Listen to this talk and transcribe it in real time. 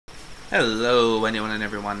Hello, anyone and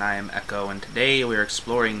everyone, I am Echo, and today we are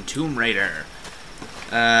exploring Tomb Raider.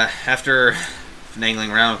 After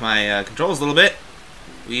finagling around with my controls a little bit,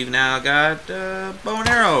 we've now got bow and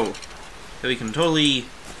arrow that we can totally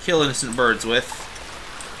kill innocent birds with.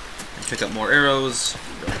 And pick up more arrows.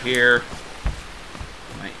 Go here.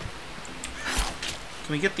 Can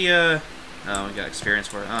we get the, no, we got experience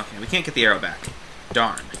for it. Okay, we can't get the arrow back.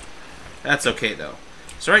 Darn. That's okay, though.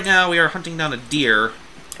 So right now we are hunting down a deer.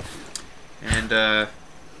 And,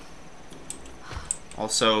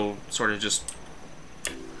 also sort of just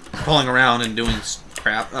pulling around and doing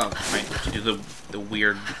crap. Oh, right, to do the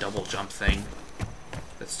weird double jump thing.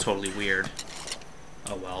 That's totally weird.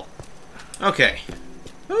 Oh, well. Okay.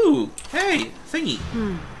 Ooh, hey, thingy.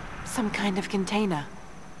 Some kind of container.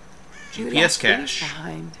 GPS cache.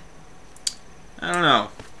 Behind. I don't know.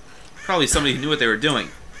 Probably somebody who knew what they were doing.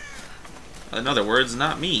 In other words,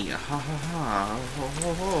 not me. Ha ha ha.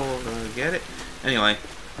 Get it? Anyway.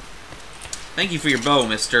 Thank you for your bow,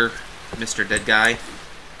 Mr. Dead Guy.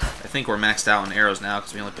 I think we're maxed out on arrows now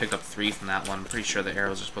because we only picked up 3 from that one. I'm pretty sure the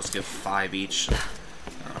arrows are supposed to give 5 each.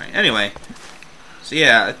 Alright, anyway. So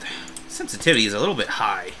yeah, sensitivity is a little bit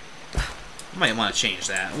high. I might want to change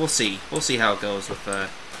that. We'll see. We'll see how it goes with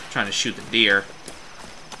trying to shoot the deer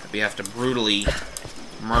that we have to brutally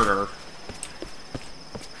murder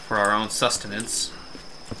for our own sustenance.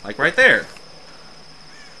 Like right there.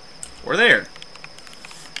 Or there.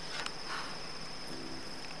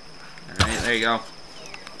 Alright, there you go.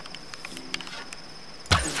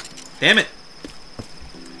 Damn it!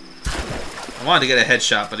 I wanted to get a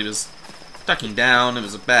headshot, but he was ducking down. It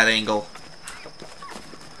was a bad angle.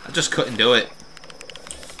 I just couldn't do it.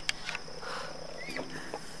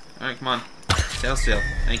 Alright, come on. Stay still.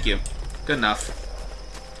 Thank you. Good enough.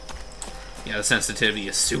 Yeah, the sensitivity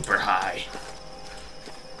is super high.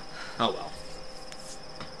 Oh well.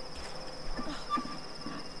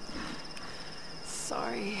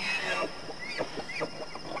 Sorry.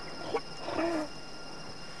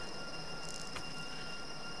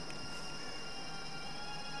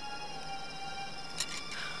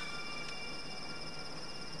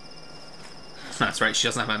 That's right, she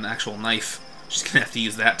doesn't have an actual knife. She's gonna have to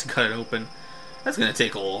use that to cut it open. That's gonna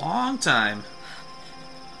take a long time.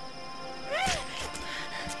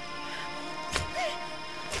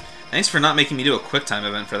 Thanks for not making me do a quick time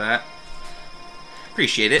event for that.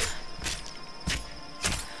 Appreciate it.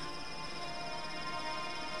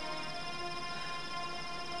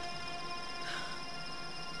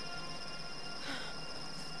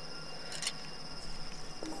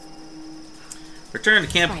 Return to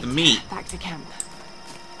camp with the meat. Back to camp.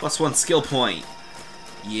 +1 skill point.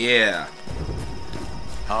 Yeah.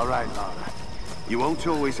 Alright, Lara. You won't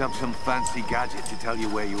always have some fancy gadget to tell you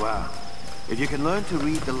where you are. If you can learn to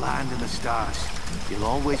read the land and the stars, you'll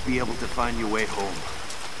always be able to find your way home.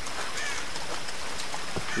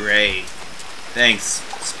 Great. Thanks,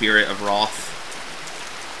 Spirit of Roth.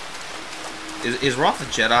 Is Roth a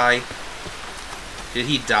Jedi? Did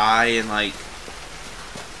he die and, like,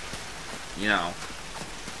 you know,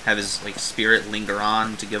 have his, like, spirit linger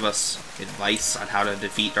on to give us advice on how to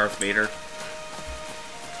defeat Darth Vader?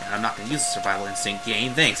 And I'm not going to use the survival instinct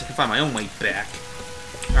game. Thanks, I can find my own way back.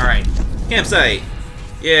 Alright. Campsite!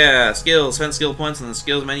 Yeah, skills. Spend skill points on the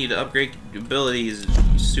skills menu to upgrade your abilities.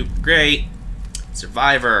 Super great.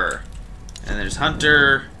 Survivor. And there's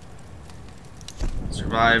Hunter.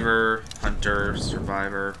 Survivor. Hunter.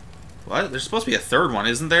 Survivor. What? There's supposed to be a third one,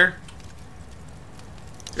 isn't there?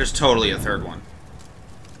 There's totally a third one.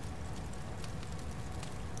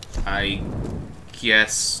 I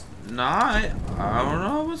guess not. I don't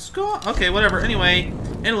know what's going on. Okay, whatever. Anyway,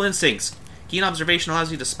 animal instincts. Keen observation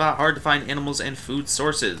allows you to spot hard-to-find animals and food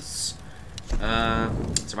sources.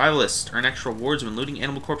 Survivalist. Earn extra rewards when looting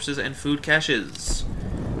animal corpses and food caches.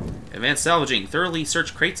 Advanced salvaging. Thoroughly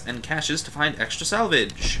search crates and caches to find extra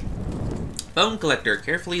salvage. Bone collector.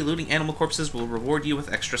 Carefully looting animal corpses will reward you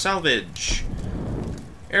with extra salvage.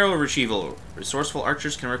 Arrow retrieval. Resourceful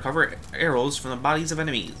archers can recover arrows from the bodies of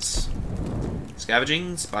enemies.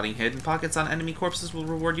 Scavenging. Spotting hidden pockets on enemy corpses will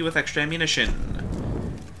reward you with extra ammunition.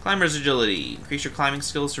 Climber's agility. Increase your climbing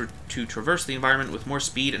skills to traverse the environment with more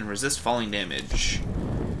speed and resist falling damage.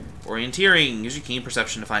 Orienteering. Use your keen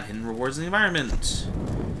perception to find hidden rewards in the environment.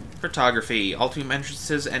 Cartography. All tomb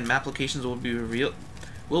entrances and map locations will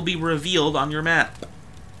be revealed on your map.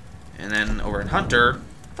 And then over in Hunter,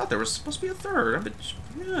 I thought there was supposed to be a third.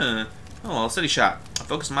 Yeah. Oh well, steady shot. A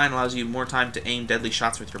focused mind allows you more time to aim deadly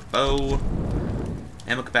shots with your bow.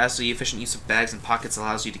 Ammo capacity. Efficient use of bags and pockets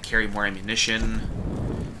allows you to carry more ammunition.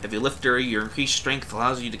 Heavy lifter, your increased strength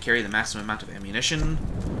allows you to carry the maximum amount of ammunition.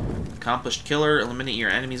 Accomplished killer. Eliminate your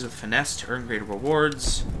enemies with finesse to earn greater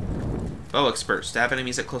rewards. Bow expert. Stab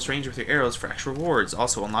enemies at close range with your arrows for extra rewards.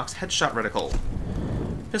 Also unlocks headshot reticle.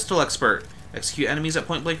 Pistol expert. Execute enemies at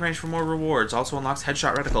point blank range for more rewards. Also unlocks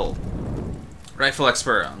headshot reticle. Rifle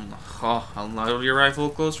expert. Unload your rifle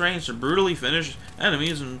at close range to brutally finish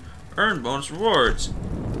enemies and earn bonus rewards.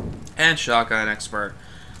 And shotgun expert.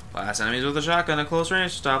 Blast enemies with a shotgun at close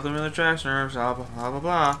range. Stop them in their tracks. Blah blah blah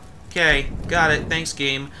blah. Okay, got it. Thanks,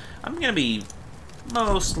 game. I'm gonna be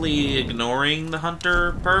mostly ignoring the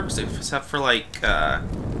hunter perks, except for like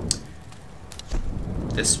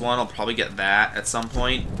this one. I'll probably get that at some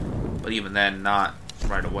point, but even then, not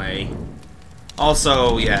right away.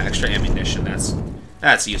 Also, yeah, extra ammunition.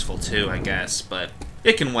 That's useful too, I guess, but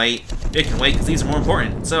it can wait. It can wait because these are more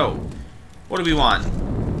important. So, what do we want?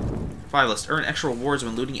 5 list. Earn extra rewards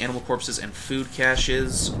when looting animal corpses and food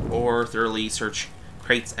caches, or thoroughly search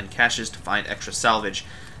crates and caches to find extra salvage.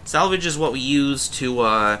 Salvage is what we use to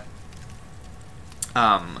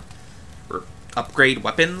upgrade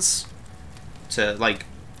weapons, to, like,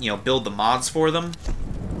 you know, build the mods for them.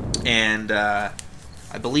 And I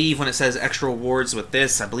believe when it says extra rewards with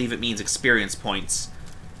this, I believe it means experience points.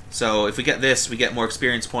 So if we get this, we get more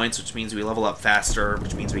experience points, which means we level up faster,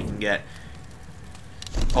 which means we can get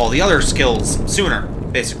all the other skills sooner,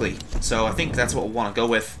 basically. So I think that's what we'll want to go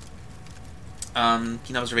with.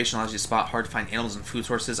 Keen observation allows you to spot hard to find animals and food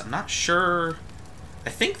sources. I'm not sure. I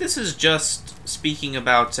think this is just speaking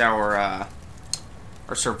about our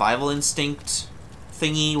survival instinct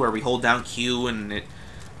thingy, where we hold down Q and it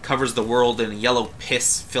covers the world in a yellow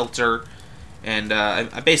piss filter. And I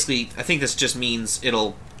think this just means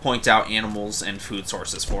it'll point out animals and food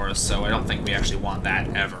sources for us, so I don't think we actually want that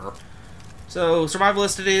ever. So,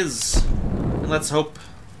 survivalist it is. And let's hope,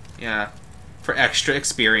 yeah, for extra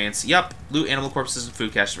experience. Yup, loot animal corpses and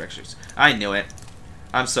food cache directions. I knew it.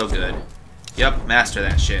 I'm so good. Yup, master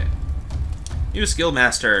that shit. New skill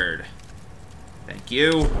mastered. Thank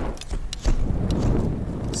you.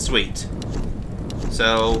 Sweet.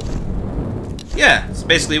 So, yeah, so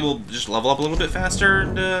basically we'll just level up a little bit faster,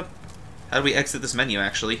 and how do we exit this menu,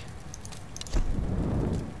 actually?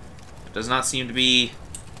 It does not seem to be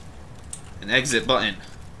an exit button.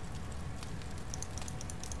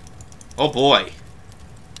 Oh boy.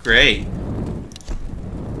 Great.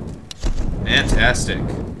 Fantastic.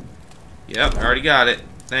 Yep, I already got it.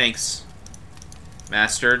 Thanks.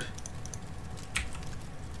 Mastered.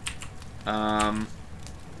 Huh.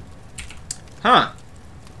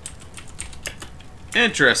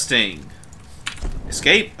 Interesting.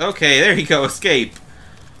 Escape? Okay, there you go, escape.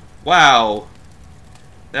 Wow.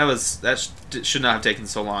 That should not have taken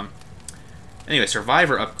so long. Anyway,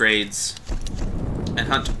 survivor upgrades and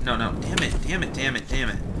hunter. No, damn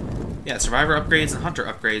it. Yeah, survivor upgrades and hunter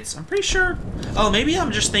upgrades. I'm pretty sure. Oh, maybe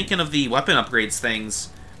I'm just thinking of the weapon upgrades things.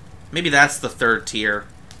 Maybe that's the third tier.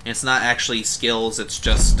 And it's not actually skills, it's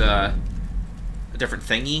just a different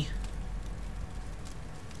thingy.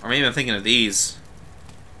 Or maybe I'm thinking of these.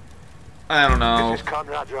 I don't know. This is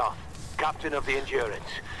Conrad Roth, captain of the Endurance.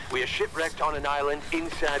 We are shipwrecked on an island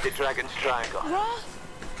inside the Dragon's Triangle.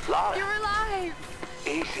 Roth, Lara, you're alive.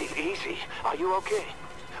 easy. Are you okay?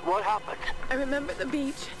 What happened? I remember the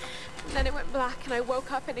beach. Then it went black and I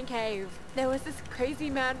woke up in a cave. There was this crazy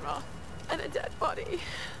man, Roth, and a dead body.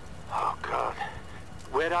 Oh, God.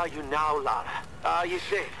 Where are you now, Lara? Are you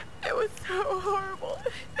safe? It was so horrible.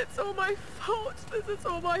 It's all my fault. This is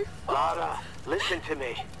all my fault. Lara, listen to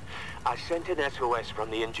me. I sent an SOS from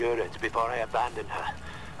the Endurance before I abandoned her.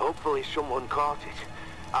 Hopefully someone caught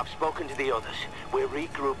it. I've spoken to the others. We're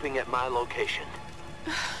regrouping at my location.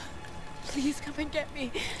 Please come and get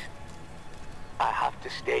me. I have to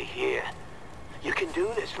stay here. You can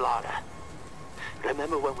do this, Lara.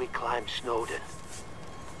 Remember when we climbed Snowden?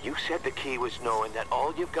 You said the key was knowing that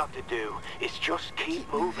all you've got to do is just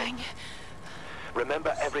keep moving.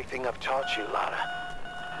 Remember everything I've taught you, Lara.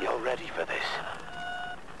 You're ready for this.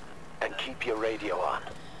 And keep your radio on.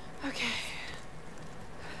 Okay.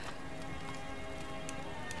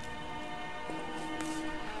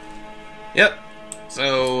 Yep.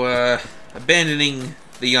 So, abandoning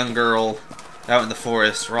the young girl out in the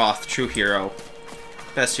forest, Roth, true hero.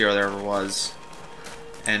 Best hero there ever was.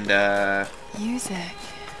 And, Music.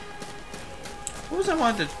 what was I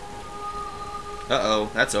wanted to...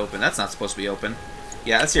 Uh-oh, that's open. That's not supposed to be open.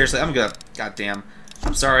 Yeah, seriously, I'm gonna... Goddamn.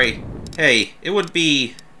 I'm sorry. Hey, it would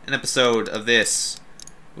be an episode of this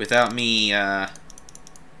without me, I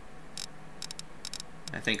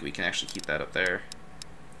think we can actually keep that up there.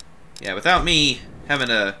 Yeah, without me having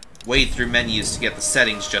to wade through menus to get the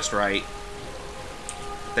settings just right.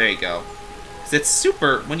 There you go. It's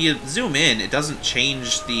super... When you zoom in, it doesn't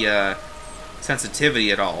change the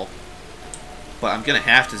sensitivity at all. But I'm gonna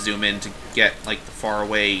have to zoom in to get, like, the far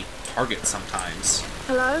away target sometimes.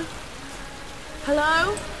 Hello?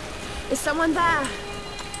 Hello? Is someone there?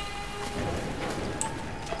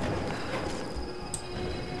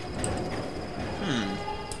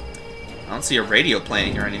 I don't see a radio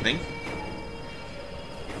playing or anything.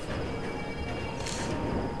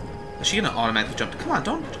 Is she gonna automatically jump? Come on,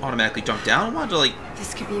 don't automatically jump down. I wanted to, like...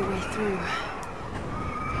 This could be a way through.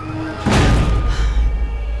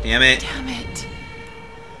 Damn it. Damn it.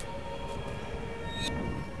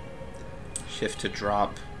 Shift to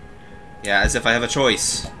drop. Yeah, as if I have a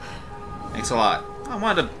choice. Thanks a lot. I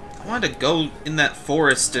wanted to go in that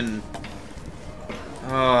forest and...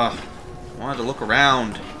 I wanted to look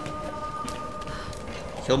around.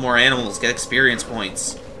 Kill more animals, get experience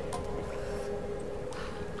points.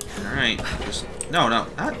 Alright, just... No, not...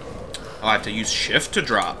 Oh, I have to use shift to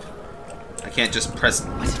drop. I can't just press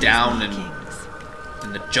down and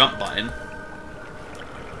the jump button.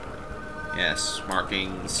 Yes,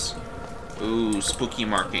 markings. Ooh, spooky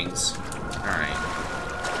markings. Alright.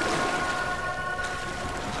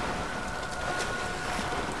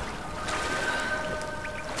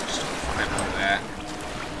 Just find all that.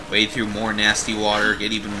 Wade through more nasty water,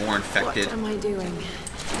 get even more infected. What am I doing?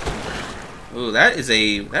 Ooh, that is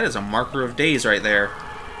a marker of days right there.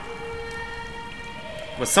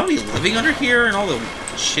 Was somebody living under here in all the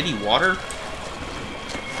shitty water?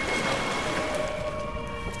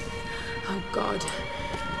 Oh god,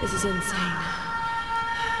 this is insane.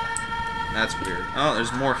 That's weird. Oh,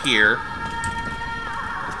 there's more here.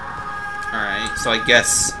 Alright, so I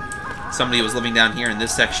guess somebody was living down here in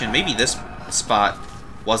this section. Maybe this spot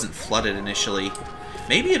wasn't flooded initially.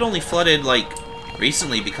 Maybe it only flooded, like,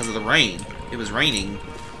 recently because of the rain. It was raining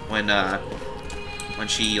when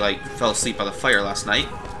she, like, fell asleep by the fire last night.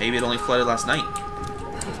 Maybe it only flooded last night.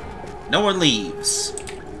 No one leaves.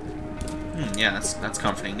 Yeah, that's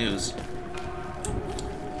comforting news.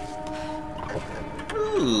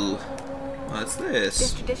 Ooh, what's this?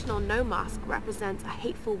 This traditional no mask represents a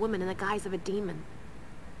hateful woman in the guise of a demon.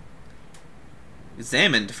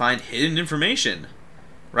 Examine to find hidden information.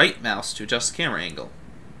 Right mouse to adjust camera angle.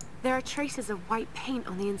 There are traces of white paint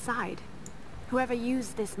on the inside. Whoever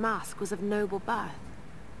used this mask was of noble birth.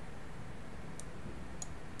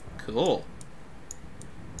 Cool.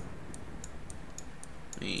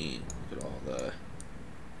 Let me look at all the...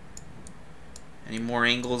 Any more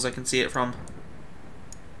angles I can see it from?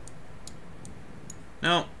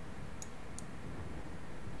 No.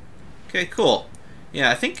 Okay, cool.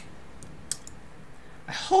 Yeah,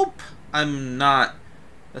 I hope I'm not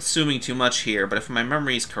assuming too much here, but if my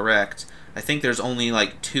memory is correct, I think there's only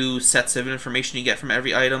like 2 sets of information you get from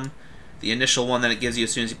every item. The initial one that it gives you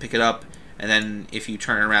as soon as you pick it up, and then if you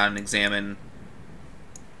turn it around and examine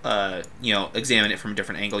it from a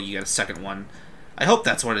different angle, you get a second one. I hope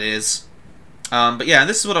that's what it is. But yeah,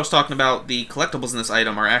 this is what I was talking about. The collectibles in this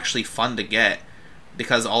item are actually fun to get,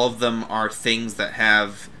 because all of them are things that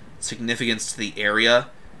have significance to the area,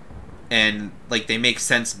 and like they make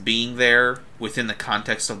sense being there within the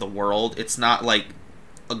context of the world. It's not like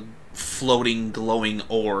a floating glowing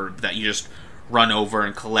orb that you just run over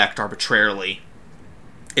and collect arbitrarily.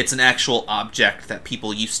 It's an actual object that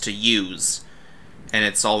people used to use, and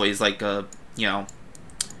it's always like a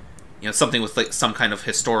something with like some kind of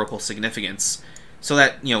historical significance, so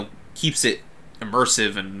that keeps it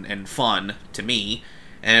immersive and fun to me.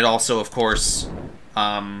 And it also, of course,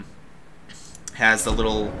 has the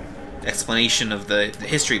little explanation of the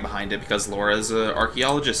history behind it, because Laura's an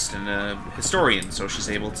archaeologist and a historian, so she's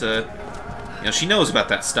able to, she knows about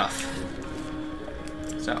that stuff.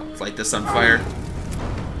 So, let's light this on fire.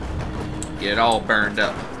 Get it all burned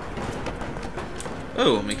up.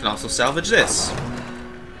 Oh, and we can also salvage this.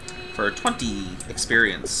 For 20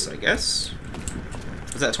 experience, I guess.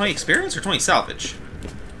 Was that 20 experience or 20 salvage?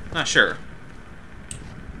 Not sure.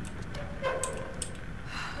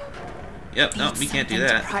 Yep, no, we can't do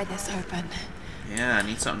that. To pry this open. Yeah, I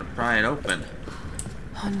need something to pry it open.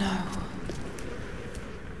 Oh no.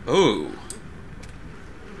 Oh.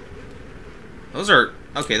 Those are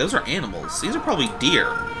animals. These are probably deer.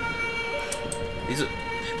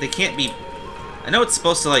 They can't be... I know it's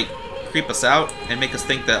supposed to, like, creep us out and make us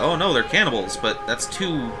think that, oh no, they're cannibals, but that's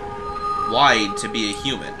too wide to be a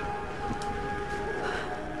human.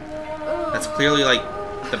 That's clearly, like,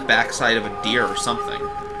 the backside of a deer or something.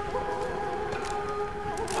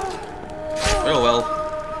 Oh well.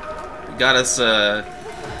 We got us a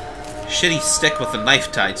shitty stick with a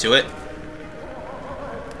knife tied to it.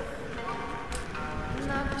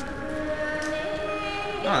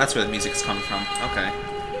 Oh, that's where the music's coming from. Okay.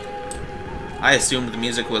 I assumed the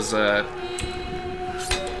music was, like,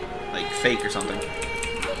 fake or something.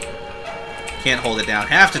 Can't hold it down.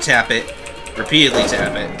 Have to tap it. Repeatedly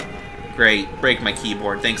tap it. Great. Break my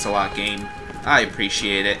keyboard. Thanks a lot, game. I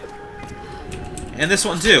appreciate it. And this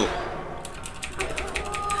one, too.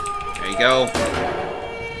 There you go.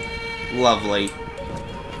 Lovely.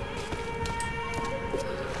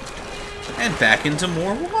 And back into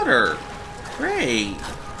more water. Great.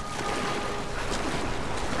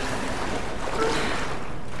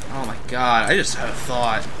 Oh my god, I just had a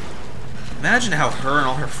thought. Imagine how her and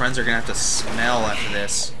all her friends are gonna have to smell after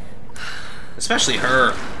this. Especially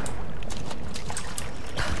her.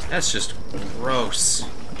 That's just gross.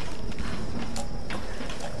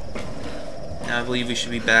 Now I believe we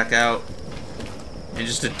should be back out in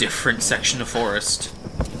just a different section of forest.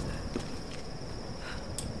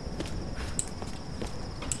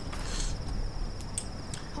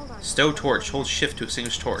 Stow torch. Hold shift to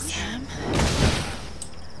extinguish torch. Sam?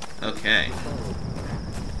 Okay.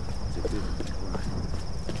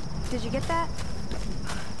 Did you get that?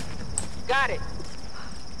 Got it.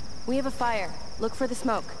 We have a fire. Look for the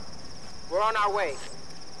smoke. We're on our way.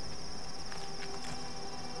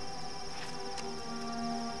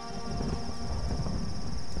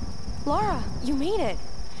 Lara, you made it.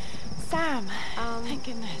 Sam. Thank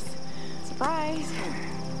goodness. Surprise.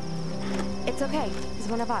 It's okay. He's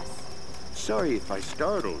one of us. Sorry if I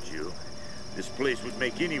startled you. This place would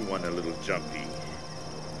make anyone a little jumpy.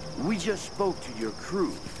 We just spoke to your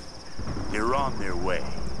crew. They're on their way.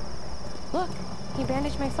 Look, he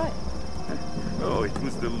bandaged my foot. Oh, it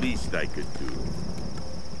was the least I could do.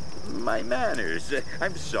 My manners.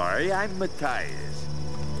 I'm sorry, I'm Matthias.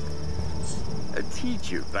 A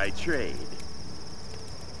teacher by trade.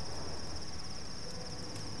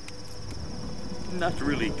 Not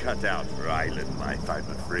really cut out for island life, I'm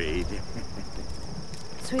afraid.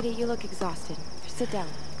 Sweetie, you look exhausted. Sit down.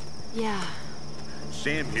 Yeah.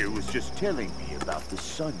 Sam here was just telling me about the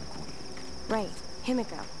Sun Queen. Right.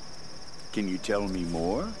 Himiko. Can you tell me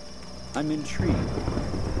more? I'm intrigued.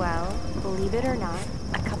 Well, believe it or not,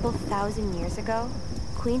 a couple thousand years ago,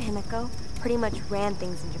 Queen Himiko pretty much ran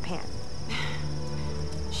things in Japan.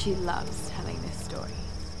 She loves telling this story.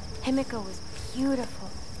 Himiko was beautiful,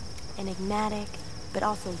 enigmatic, but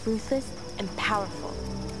also ruthless and powerful.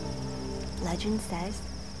 Legend says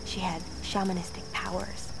she had shamanistic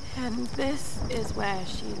powers. And this is where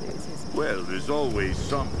she loses me. Well, there's always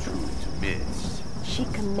some truth to myths. She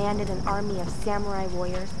commanded an army of samurai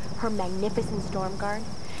warriors, her magnificent storm guard.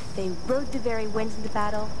 They rode the very winds into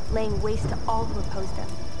battle, laying waste to all who opposed them.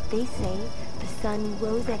 They say the sun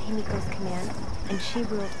rose at Himiko's command, and she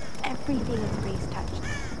ruled everything its rays touched,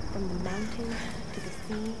 from the mountains to the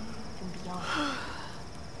sea and beyond.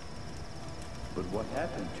 But what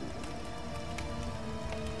happened to her?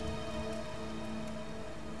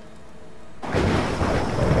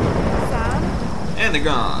 Sam? And they're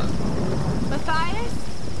gone. Matthias?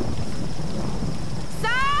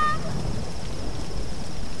 Sam!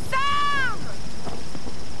 Sam!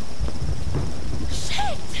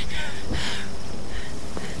 Shit!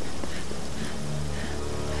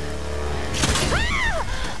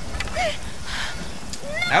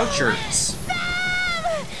 Ouchers.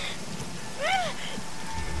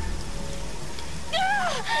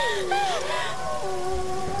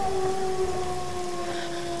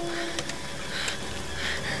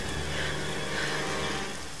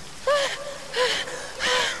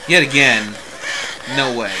 Yet again,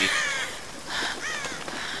 no way.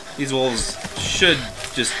 These wolves should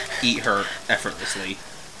just eat her effortlessly.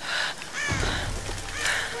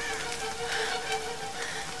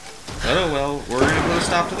 But oh well, we're gonna put a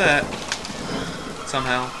stop to that.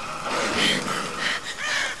 Somehow.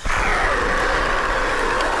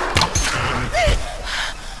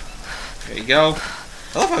 There you go.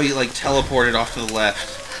 I love how he like teleported off to the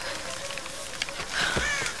left.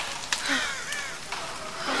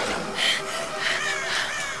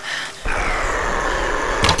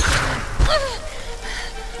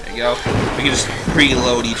 There you go. We can just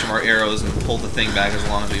preload each of our arrows and pull the thing back as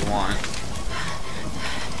long as we want.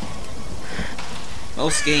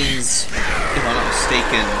 Most games, if I'm not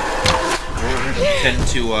mistaken, tend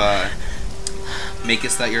to make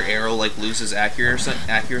it so that your arrow like loses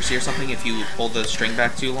accuracy or something if you pull the string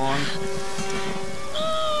back too long.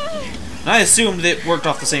 And I assumed it worked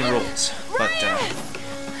off the same rules, but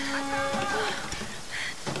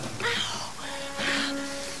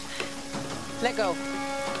Let go.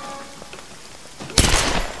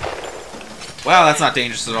 wow, that's not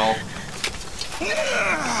dangerous at all.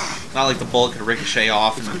 Not like the bullet could ricochet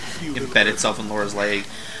off and embed itself in Laura's leg.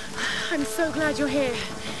 I'm so glad you're here.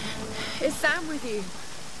 Is Sam with you?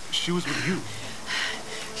 She was with you.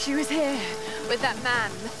 She was here with that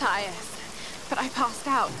man, Matthias. But I passed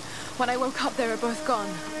out. When I woke up, they were both gone.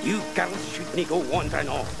 You can't shoot me go wandering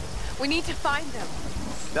off. We need to find them.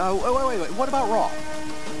 Wait. What about Raw?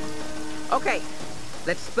 Okay,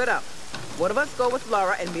 let's split up. One of us go with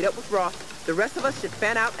Lara and meet up with Roth. The rest of us should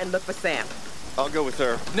fan out and look for Sam. I'll go with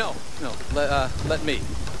her. No. Let me.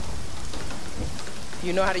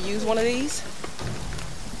 You know how to use one of these?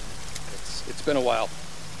 It's been a while.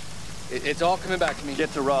 It's all coming back to me.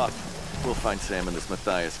 Get to Roth. We'll find Sam and this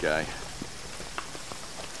Matthias guy.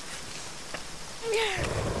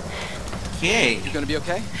 Okay. You gonna be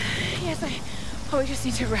okay? Yes, I probably just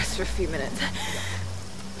need to rest for a few minutes.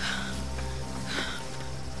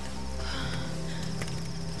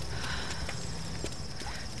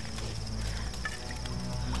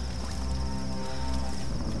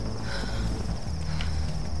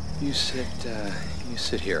 You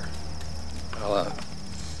sit here.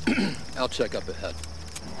 I'll check up ahead.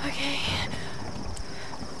 Okay.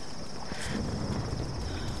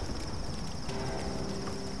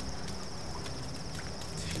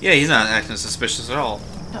 Yeah, he's not acting suspicious at all.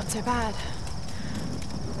 Not so bad.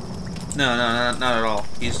 No, not at all.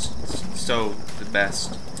 He's so the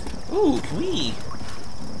best. Ooh, can we...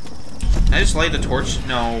 Can I just light the torch?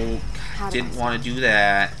 No, didn't want to do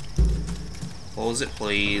that. Close it,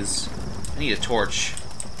 please. I need a torch.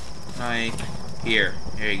 Here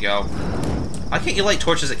you go. Why can't you light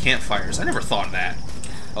torches at campfires? I never thought of that.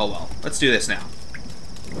 Oh well, let's do this now.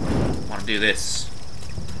 Want to do this.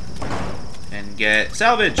 And get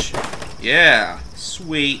salvage! Yeah!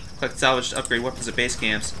 Sweet. Collect salvage to upgrade weapons at base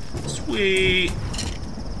camps. Sweet!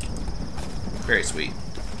 Very sweet.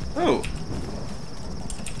 Oh!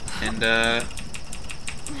 And,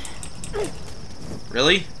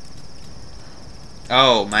 Really?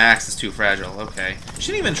 Oh, my axe is too fragile. Okay.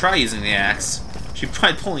 She didn't even try using the axe. She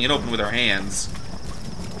tried pulling it open with her hands.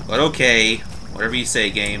 But okay. Whatever you say,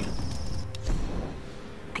 game.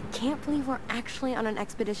 I can't believe we're actually on an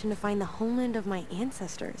expedition to find the homeland of my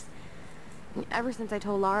ancestors. Ever since I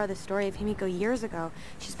told Lara the story of Himiko years ago,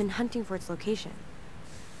 she's been hunting for its location.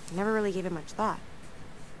 I never really gave it much thought.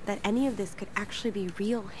 That any of this could actually be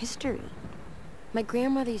real history. My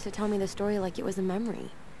grandmother used to tell me the story like it was a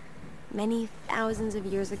memory. Many thousands of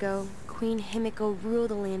years ago, Queen Himiko ruled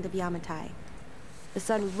the land of Yamatai. The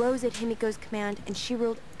sun rose at Himiko's command, and she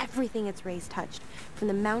ruled everything its rays touched, from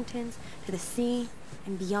the mountains to the sea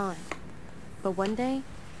and beyond. But one day,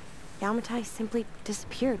 Yamatai simply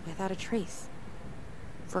disappeared without a trace.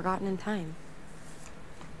 Forgotten in time.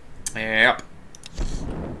 Yep.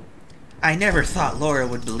 I never thought Laura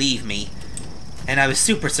would believe me, and I was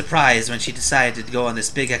super surprised when she decided to go on this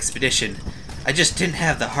big expedition. I just didn't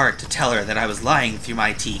have the heart to tell her that I was lying through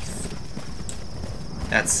my teeth.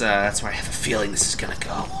 That's where I have a feeling this is gonna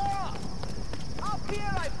go. Up here,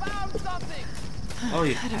 I found something. Oh,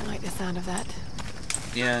 yeah. I don't like the sound of that.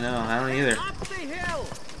 Yeah, no, I don't either. Up the hill.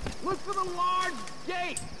 Look for the large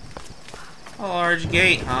gate. A large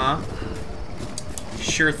gate, huh?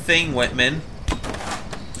 Sure thing, Whitman.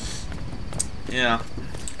 Yeah.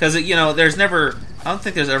 Because, you know, there's never... I don't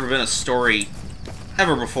think there's ever been a story,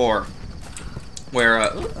 ever before, where...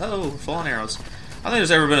 oh, fallen arrows. I don't think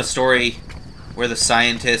there's ever been a story where the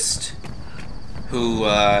scientist who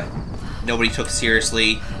nobody took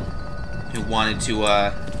seriously, who wanted to,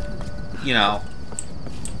 you know...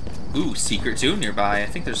 Ooh, secret tomb nearby. I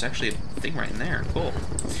think there's actually a thing right in there. Cool.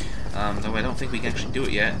 Though I don't think we can actually do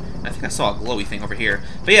it yet. I think I saw a glowy thing over here.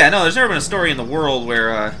 But yeah, no, there's never been a story in the world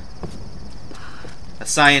where a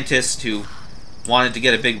scientist who wanted to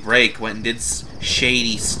get a big break went and did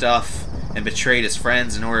shady stuff and betrayed his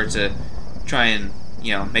friends in order to try and,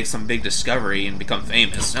 you know, make some big discovery and become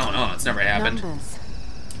famous. No, it's never happened. Numbers.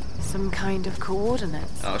 Some kind of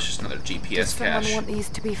coordinates. Oh, it's just another GPS Does cache. someone want these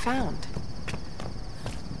to be found?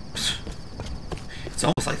 It's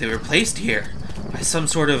almost like they were placed here by some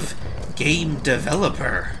sort of game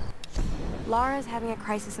developer. Lara's having a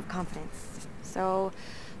crisis of confidence, so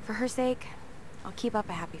for her sake, I'll keep up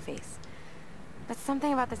a happy face. But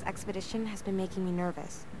something about this expedition has been making me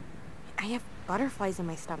nervous. I have butterflies in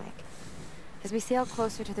my stomach. As we sail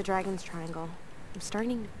closer to the Dragon's Triangle, I'm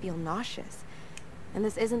starting to feel nauseous. And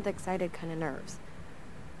this isn't the excited kind of nerves.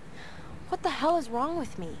 What the hell is wrong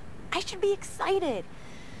with me? I should be excited.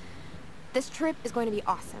 This trip is going to be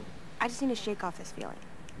awesome. I just need to shake off this feeling.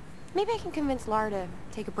 Maybe I can convince Lara to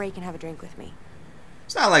take a break and have a drink with me.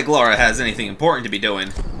 It's not like Laura has anything important to be doing.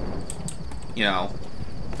 You know,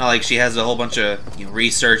 not like she has a whole bunch of, you know,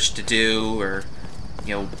 research to do, or,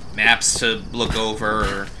 you know, maps to look over,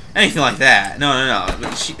 or anything like that. No.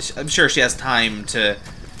 I'm sure she has time to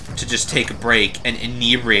to just take a break and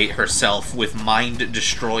inebriate herself with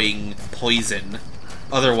mind-destroying poison,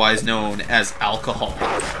 otherwise known as alcohol.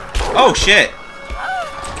 Oh, shit!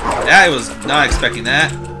 I was not expecting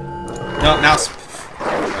that. No, now...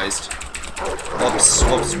 Christ. Whoops,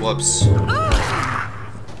 whoops, whoops.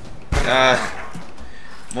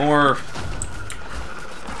 More...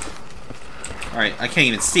 Alright, I can't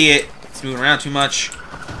even see it. It's moving around too much.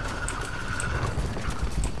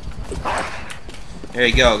 There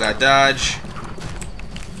you go, gotta dodge.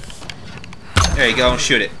 There you go,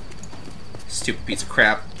 shoot it. Stupid piece of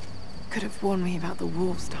crap. Could have warned me about the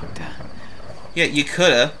wolves, Doctor. Yeah, you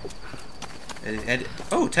coulda. And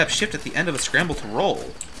oh, tap shift at the end of a scramble to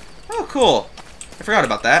roll. Oh, cool. I forgot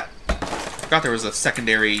about that. Forgot there was a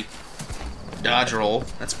secondary dodge roll.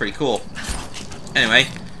 That's pretty cool. Anyway,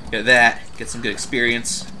 get that, get some good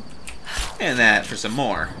experience. And that for some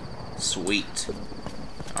more. Sweet.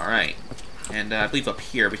 Alright. And I believe up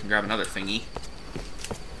here we can grab another thingy.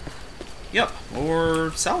 Yep,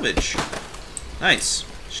 more salvage. Nice.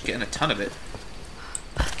 Just getting a ton of it.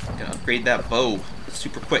 Gonna upgrade that bow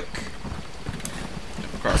super quick.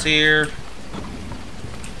 Jump across here.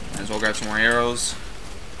 Might as well grab some more arrows.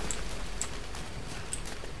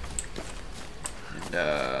 And,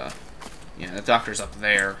 yeah, the doctor's up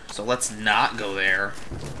there, so let's not go there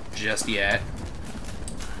just yet.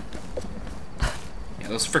 Yeah,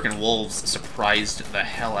 those freaking wolves surprised the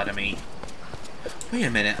hell out of me. Wait a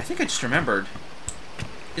minute, I think I just remembered.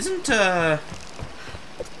 Isn't,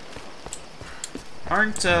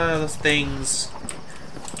 aren't, those things...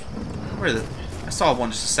 Where are the... I saw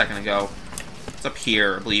one just a second ago. It's up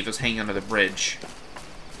here, I believe. It was hanging under the bridge.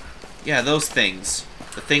 Yeah, those things.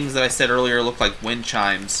 The things that I said earlier look like wind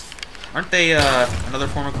chimes. Aren't they, another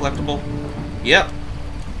form of collectible? Yep.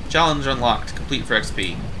 Challenge unlocked. Complete for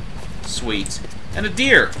XP. Sweet. And a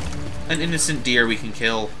deer! An innocent deer we can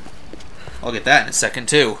kill. I'll get that in a second,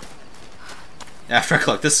 too. After I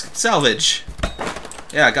collect this salvage.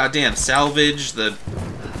 Yeah, goddamn. Salvage, the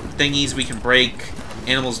thingies we can break,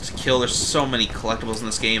 animals to kill. There's so many collectibles in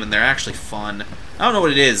this game, and they're actually fun. I don't know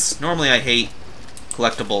what it is. Normally I hate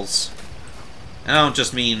collectibles. And I don't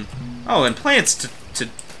just mean... Oh, and plants to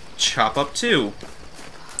chop up, too.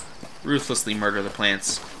 Ruthlessly murder the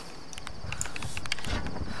plants.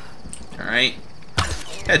 Alright.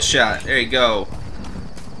 Headshot. There you go.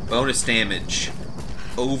 Bonus damage.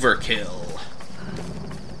 Overkill.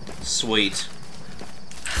 Sweet.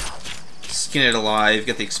 Skin it alive.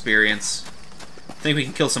 Get the experience. I think we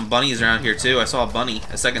can kill some bunnies around here, too. I saw a bunny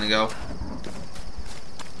a second ago.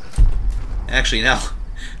 Actually, now,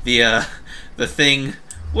 the thing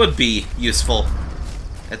would be useful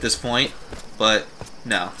at this point, but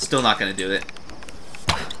no, still not going to do it.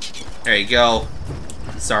 There you go.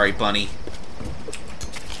 Sorry, bunny.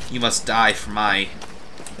 You must die for my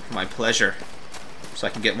pleasure, so I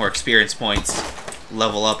can get more experience points,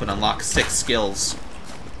 level up, and unlock 6 skills.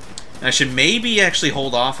 And I should maybe actually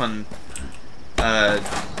hold off on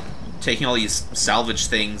taking all these salvage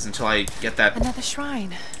things until I get that another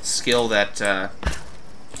shrine skill that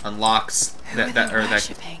unlocks that.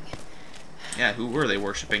 Yeah, who were they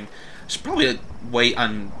worshipping? I should probably wait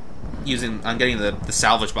on getting the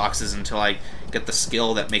salvage boxes until I get the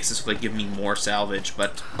skill that makes it so they give me more salvage,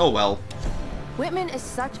 but oh well. Whitman is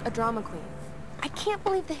such a drama queen. I can't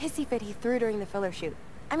believe the hissy fit he threw during the filler shoot.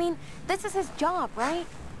 I mean, this is his job, right?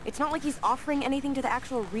 It's not like he's offering anything to the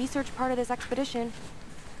actual research part of this expedition.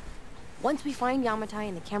 Once we find Yamatai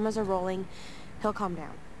and the cameras are rolling, he'll calm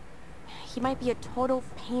down. He might be a total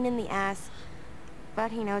pain in the ass,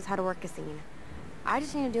 but he knows how to work a scene. I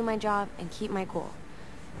just need to do my job and keep my cool.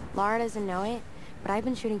 Lara doesn't know it, but I've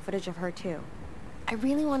been shooting footage of her too. I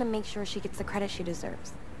really want to make sure she gets the credit she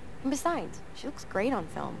deserves. And besides, she looks great on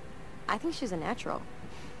film. I think she's a natural.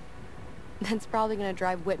 That's probably going to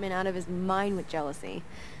drive Whitman out of his mind with jealousy.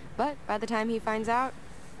 But by the time he finds out,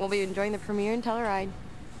 we'll be enjoying the premiere and Telluride.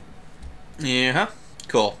 Yeah,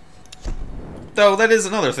 cool. Though, that is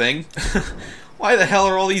another thing. Why the hell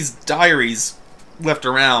are all these diaries left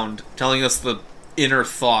around telling us the inner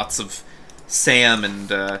thoughts of Sam and,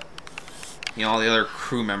 you know, all the other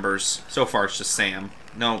crew members? So far, it's just Sam.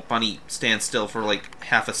 No, Bunny, stand still for, like,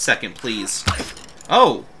 half a second, please.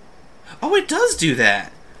 Oh! Oh, it does do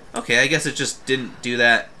that! Okay, I guess it just didn't do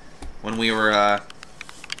that when we were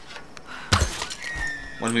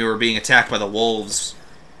being attacked by the wolves.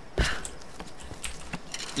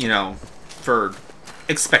 You know, for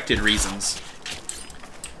expected reasons.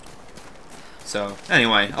 So,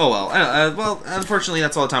 anyway, oh well. Well, unfortunately,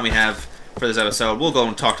 that's all the time we have for this episode. We'll go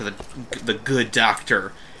and talk to the good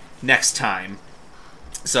doctor next time.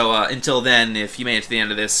 So until then, if you made it to the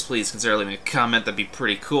end of this, please consider leaving a comment. That'd be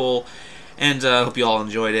pretty cool. And I hope you all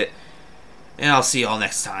enjoyed it. And I'll see you all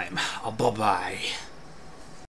next time. Bye-bye.